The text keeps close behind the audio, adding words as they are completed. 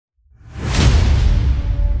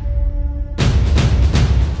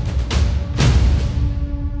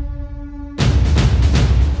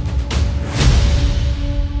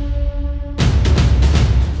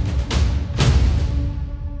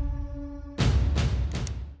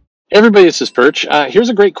Hey everybody, this is Perch. Here's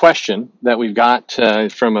a great question that we've got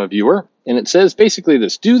from a viewer, and it says basically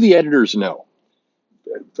this: do the editors know?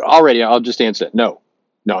 Already, I'll just answer it. No,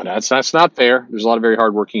 no, that's not fair. There's a lot of very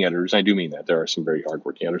hardworking editors. I do mean that there are some very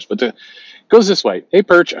hardworking editors, but it goes this way. Hey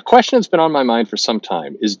Perch, a question that's been on my mind for some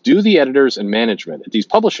time is: do the editors and management at these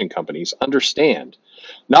publishing companies understand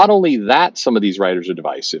not only that some of these writers are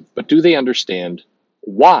divisive, but do they understand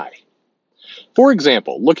why? For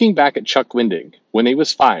example, looking back at Chuck Winding when he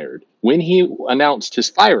was fired, when he announced his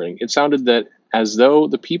firing, it sounded that as though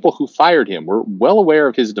the people who fired him were well aware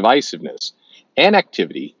of his divisiveness and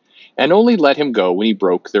activity and only let him go when he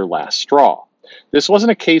broke their last straw. This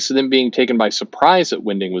wasn't a case of them being taken by surprise that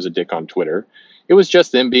Winding was a dick on Twitter. It was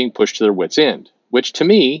just them being pushed to their wits' end, which to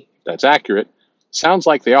me, if that's accurate, sounds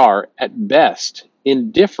like they are, at best,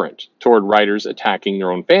 indifferent toward writers attacking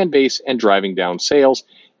their own fan base and driving down sales,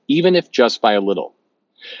 even if just by a little.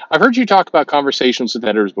 I've heard you talk about conversations with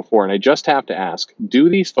editors before, and I just have to ask, do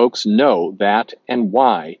these folks know that and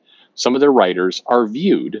why some of their writers are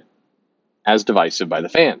viewed as divisive by the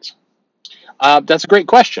fans? That's a great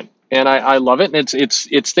question, and I love it, and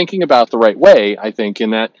it's thinking about the right way, I think, in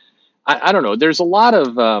that, I don't know, there's a lot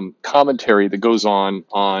of commentary that goes on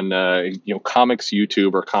comics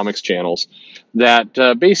YouTube or comics channels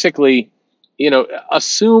that basically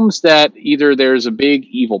assumes that either there's a big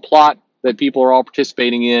evil plot that people are all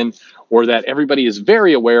participating in, or that everybody is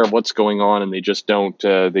very aware of what's going on and they just don't,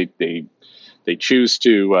 they choose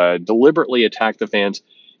to deliberately attack the fans.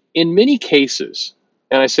 In many cases,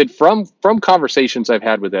 and I said from conversations I've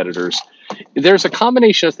had with editors, there's a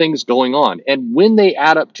combination of things going on. And when they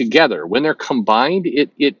add up together, when they're combined,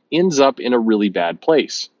 it ends up in a really bad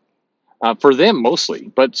place. For them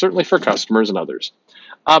mostly, but certainly for customers and others.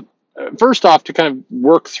 First off, to kind of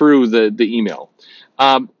work through the email,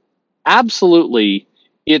 absolutely,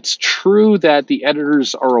 it's true that the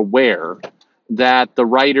editors are aware that the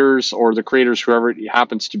writers or the creators, whoever it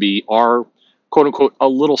happens to be, are quote unquote a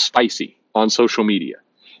little spicy on social media,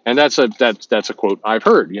 and that's a quote I've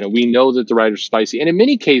heard. We know that the writers are spicy, and in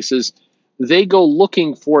many cases, they go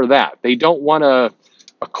looking for that. They don't want a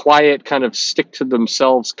quiet kind of stick to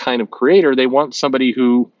themselves kind of creator. They want somebody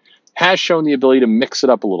who has shown the ability to mix it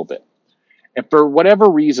up a little bit. And for whatever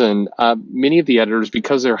reason, many of the editors,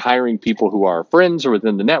 because they're hiring people who are friends or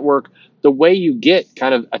within the network, the way you get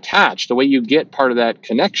kind of attached, the way you get part of that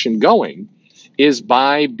connection going is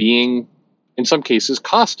by being, in some cases,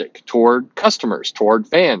 caustic toward customers, toward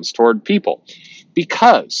fans, toward people.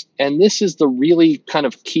 Because, and this is the really kind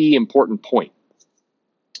of key important point,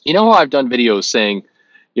 how I've done videos saying,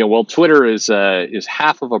 well, Twitter is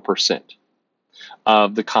 0.5%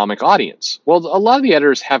 of the comic audience. Well, a lot of the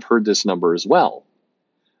editors have heard this number as well.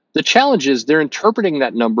 The challenge is they're interpreting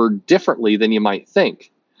that number differently than you might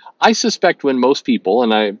think. I suspect when most people,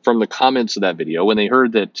 and from the comments of that video, when they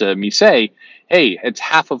heard that me say, hey, it's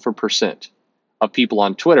 0.5% of people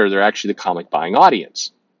on Twitter, they're actually the comic buying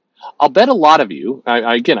audience. I'll bet a lot of you,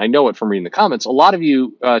 again, I know it from reading the comments, a lot of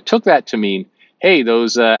you took that to mean, hey,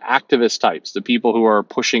 those activist types, the people who are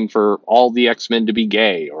pushing for all the X-Men to be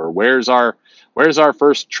gay, or where's our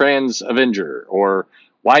first trans Avenger, or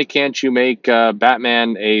why can't you make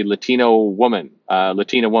Batman a Latina woman?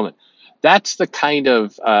 That's the kind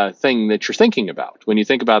of thing that you're thinking about when you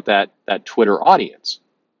think about that Twitter audience.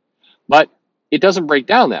 But it doesn't break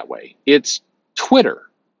down that way. It's Twitter,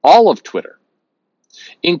 all of Twitter,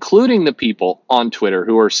 including the people on Twitter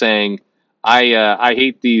who are saying, I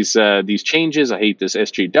hate these changes. I hate this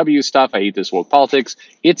SJW stuff. I hate this woke politics.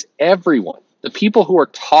 It's everyone. The people who are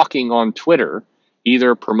talking on Twitter,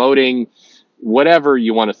 either promoting whatever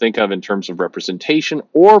you want to think of in terms of representation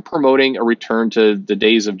or promoting a return to the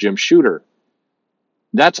days of Jim Shooter,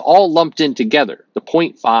 that's all lumped in together. The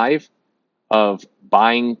 0.5 of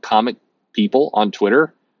buying comic people on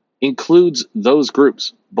Twitter includes those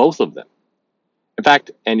groups, both of them. In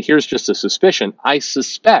fact, and here's just a suspicion, I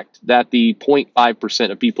suspect that the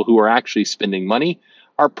 0.5% of people who are actually spending money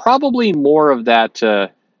are probably more of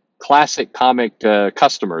that classic comic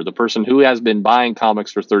customer, the person who has been buying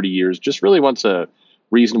comics for 30 years, just really wants a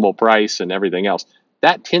reasonable price and everything else.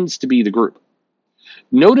 That tends to be the group.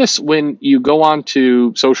 Notice when you go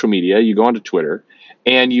onto social media, you go onto Twitter,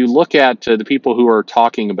 and you look at the people who are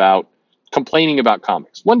complaining about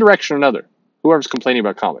comics, one direction or another, whoever's complaining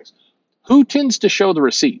about comics. Who tends to show the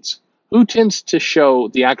receipts? Who tends to show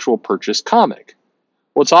the actual purchased comic?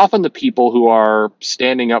 Well, it's often the people who are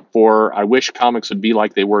standing up for, I wish comics would be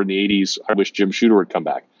like they were in the 80s. I wish Jim Shooter would come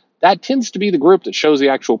back. That tends to be the group that shows the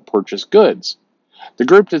actual purchased goods. The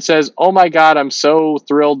group that says, oh my God, I'm so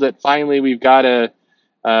thrilled that finally we've got a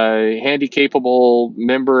handy-capable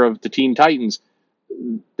member of the Teen Titans.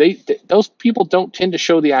 those people don't tend to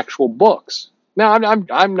show the actual books. Now,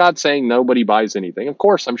 I'm not saying nobody buys anything. Of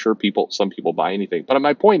course, I'm sure some people buy anything. But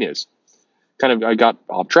my point is, I got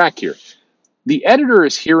off track here. The editor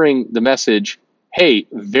is hearing the message, hey,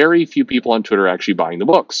 very few people on Twitter are actually buying the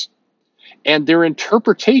books. And their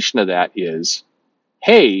interpretation of that is,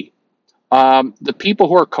 hey, the people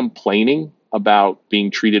who are complaining about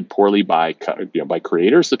being treated poorly by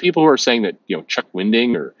creators, the people who are saying that Chuck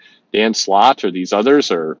Winding or Dan Slott or these others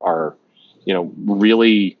are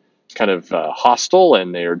really kind of hostile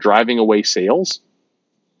and they're driving away sales.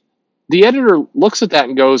 The editor looks at that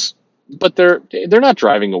and goes, but they're not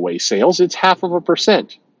driving away sales. It's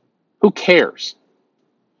 0.5%. Who cares?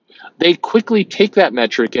 They quickly take that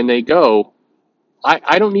metric and they go,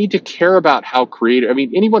 I don't need to care about how creator. I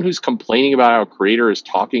mean, anyone who's complaining about how a creator is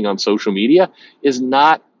talking on social media is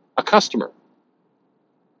not a customer.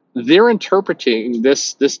 They're interpreting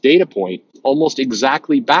this data point almost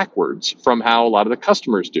exactly backwards from how a lot of the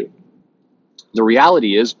customers do. The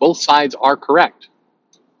reality is both sides are correct.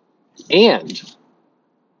 And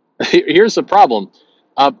here's the problem.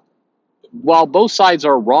 While both sides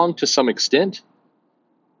are wrong to some extent,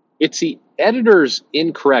 it's the editor's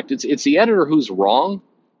incorrect. It's the editor who's wrong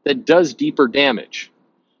that does deeper damage,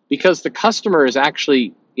 because the customer is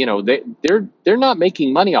actually, they're not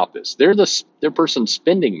making money off this. They're the person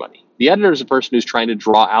spending money. The editor is the person who's trying to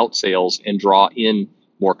draw out sales and draw in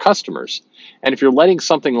more customers. And if you're letting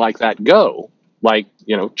something like that go, like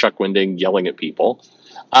Chuck Winding yelling at people,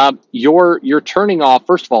 you're turning off,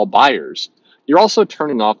 first of all, buyers. You're also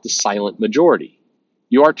turning off the silent majority.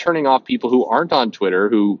 You are turning off people who aren't on Twitter,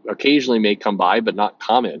 who occasionally may come by but not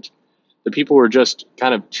comment. The people who are just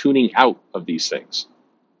kind of tuning out of these things.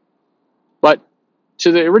 But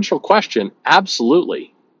to the original question,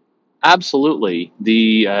 absolutely,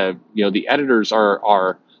 the editors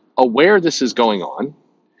are aware this is going on.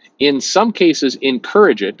 In some cases,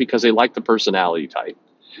 encourage it because they like the personality type,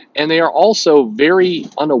 and they are also very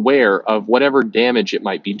unaware of whatever damage it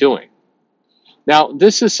might be doing. Now,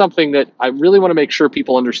 this is something that I really want to make sure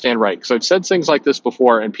people understand right, because I've said things like this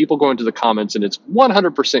before, and people go into the comments, and it's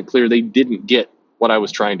 100% clear they didn't get what I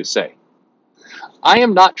was trying to say. I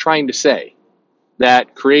am not trying to say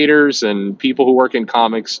that creators and people who work in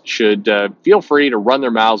comics should feel free to run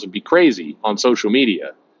their mouths and be crazy on social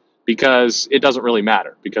media, because it doesn't really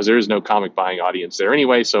matter, because there is no comic buying audience there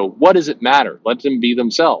anyway, so what does it matter? Let them be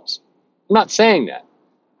themselves. I'm not saying that.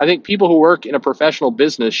 I think people who work in a professional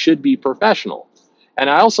business should be professional. And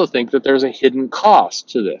I also think that there's a hidden cost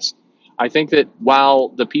to this. I think that while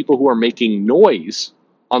the people who are making noise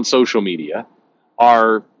on social media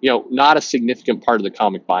are, not a significant part of the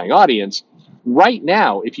comic buying audience, right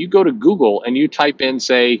now, if you go to Google and you type in,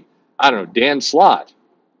 say, I don't know, Dan Slott,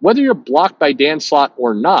 whether you're blocked by Dan Slott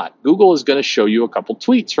or not, Google is going to show you a couple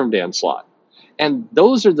tweets from Dan Slott. And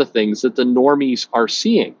those are the things that the normies are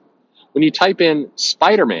seeing. When you type in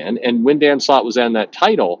Spider-Man, and when Dan Slott was on that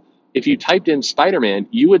title, if you typed in Spider-Man,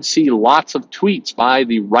 you would see lots of tweets by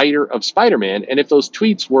the writer of Spider-Man. And if those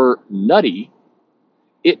tweets were nutty,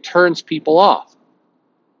 it turns people off.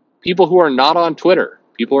 People who are not on Twitter,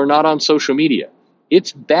 people who are not on social media.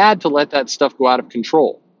 It's bad to let that stuff go out of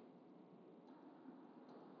control.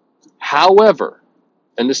 However,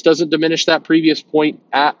 and this doesn't diminish that previous point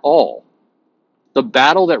at all, the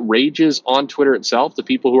battle that rages on Twitter itself, the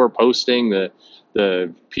people who are posting,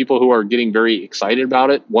 the people who are getting very excited about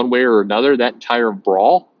it one way or another, that entire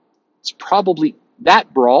brawl,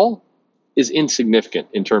 that brawl is insignificant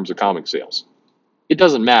in terms of comic sales. It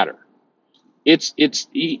doesn't matter.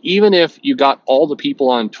 Even if you got all the people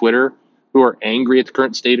on Twitter who are angry at the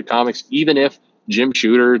current state of comics, even if Jim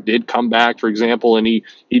Shooter did come back, for example, and he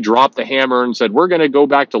dropped the hammer and said, we're going to go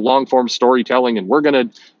back to long form storytelling and we're going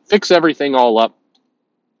to fix everything all up,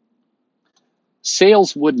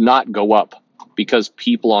 sales would not go up because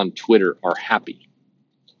people on Twitter are happy.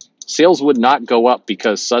 Sales would not go up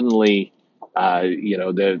because suddenly,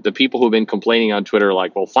 the people who have been complaining on Twitter are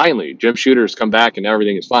like, well, finally, Jim Shooter's come back and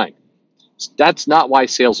everything is fine. That's not why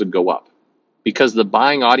sales would go up, because the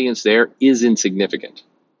buying audience there is insignificant.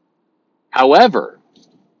 However,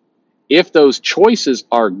 if those choices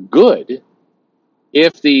are good,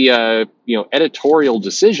 if the editorial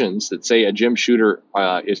decisions that, say, a Jim Shooter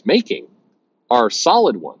is making are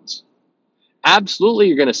solid ones, absolutely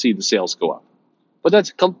you're going to see the sales go up. But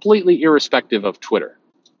that's completely irrespective of Twitter.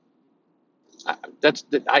 I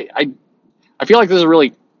feel like this is a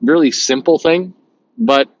really, really simple thing,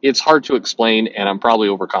 but it's hard to explain, and I'm probably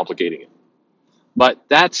overcomplicating it. But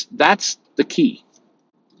that's the key.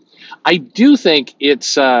 I do think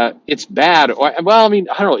it's bad. Well, I mean,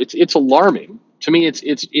 I don't know. It's alarming to me.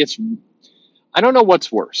 I don't know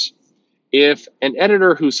what's worse. If an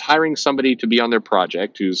editor who's hiring somebody to be on their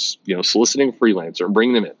project, who's soliciting a freelancer and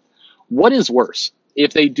bringing them in, what is worse?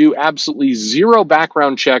 If they do absolutely zero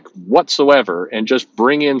background check whatsoever and just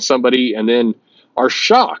bring in somebody and then are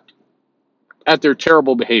shocked at their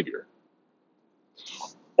terrible behavior?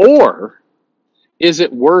 Or is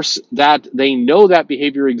it worse that they know that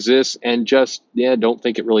behavior exists and just don't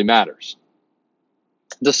think it really matters?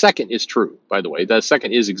 The second is true, by the way. The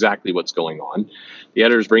second is exactly what's going on. The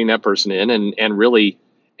editors bring that person in and really,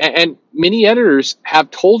 and many editors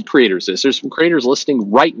have told creators this. There's some creators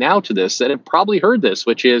listening right now to this that have probably heard this,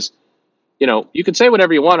 which is, you can say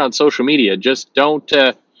whatever you want on social media. Just don't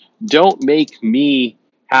make me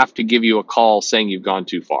have to give you a call saying you've gone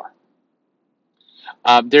too far.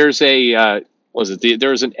 There's a there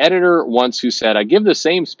was an editor once who said, I give the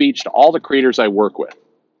same speech to all the creators I work with,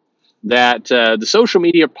 that the social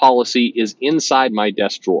media policy is inside my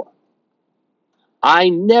desk drawer. I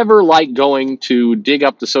never like going to dig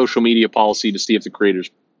up the social media policy to see if the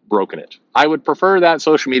creator's broken it. I would prefer that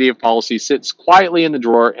social media policy sits quietly in the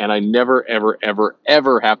drawer and I never, ever, ever,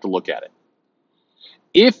 ever have to look at it.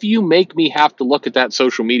 If you make me have to look at that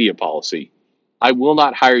social media policy, I will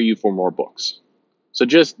not hire you for more books. So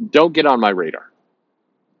just don't get on my radar.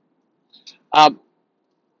 I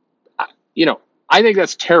think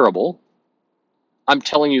that's terrible. I'm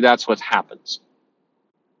telling you that's what happens.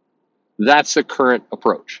 That's the current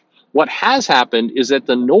approach. What has happened is that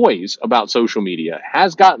the noise about social media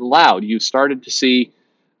has gotten loud. You've started to see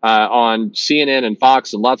on CNN and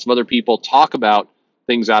Fox and lots of other people talk about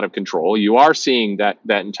things out of control. You are seeing that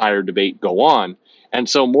entire debate go on. And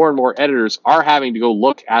so more and more editors are having to go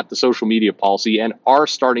look at the social media policy and are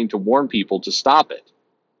starting to warn people to stop it.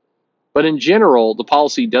 But in general, the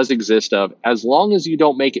policy does exist of, as long as you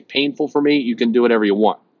don't make it painful for me, you can do whatever you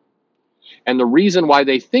want. And the reason why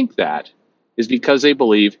they think that is because they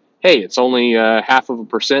believe, hey, it's only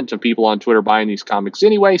 0.5% of people on Twitter buying these comics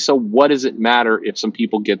anyway, so what does it matter if some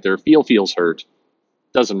people get their feels hurt?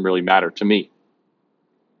 Doesn't really matter to me.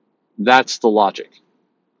 That's the logic.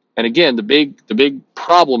 And again, the big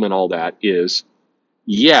problem in all that is,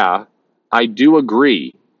 yeah, I do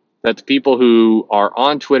agree that the people who are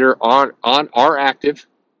on Twitter are active.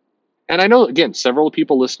 And I know, again, several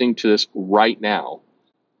people listening to this right now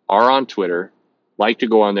are on Twitter, like to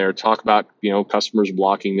go on there, talk about, customers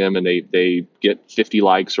blocking them and they get 50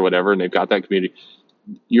 likes or whatever, and they've got that community.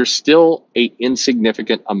 You're still an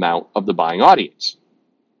insignificant amount of the buying audience.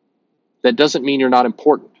 That doesn't mean you're not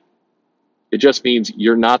important. It just means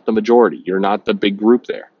you're not the majority. You're not the big group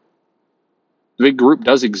there. The big group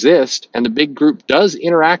does exist, and the big group does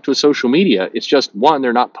interact with social media. It's just, one,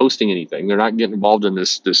 they're not posting anything. They're not getting involved in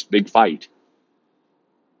this big fight.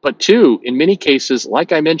 But two, in many cases,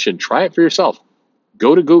 like I mentioned, try it for yourself.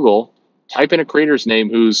 Go to Google, type in a creator's name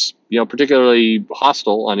who's particularly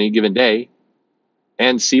hostile on any given day,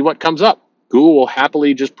 and see what comes up. Google will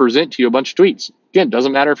happily just present to you a bunch of tweets. Again,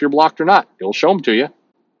 doesn't matter if you're blocked or not. It'll show them to you.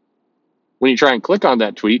 When you try and click on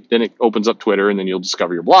that tweet, then it opens up Twitter, and then you'll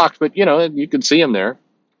discover you're blocked. But, you can see them there.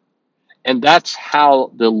 And that's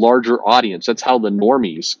how the larger audience, that's how the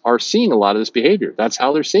normies are seeing a lot of this behavior. That's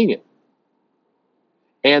how they're seeing it.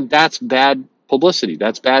 And that's bad publicity.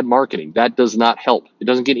 That's bad marketing. That does not help. It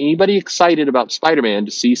doesn't get anybody excited about Spider-Man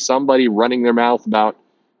to see somebody running their mouth about,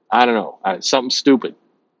 I don't know, something stupid.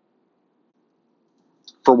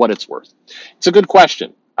 For what it's worth. It's a good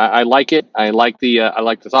question. I like it. I like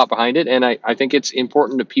the thought behind it. And I think it's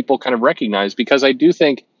important that people kind of recognize, because I do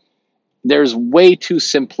think there's way too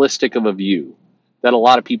simplistic of a view that a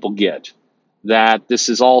lot of people get, that this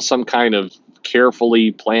is all some kind of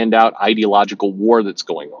carefully planned out ideological war that's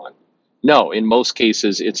going on. No, in most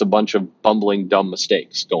cases, it's a bunch of bumbling, dumb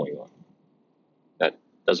mistakes going on. That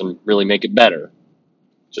doesn't really make it better.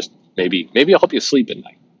 Just maybe I'll help you sleep at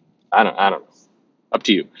night. I don't know. Up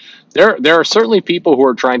to you. There are certainly people who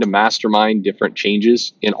are trying to mastermind different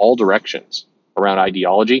changes in all directions around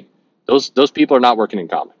ideology. Those people are not working in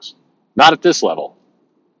comics. Not at this level.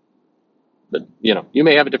 But, you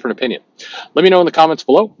may have a different opinion. Let me know in the comments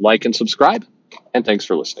below. Like and subscribe. And thanks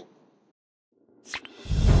for listening.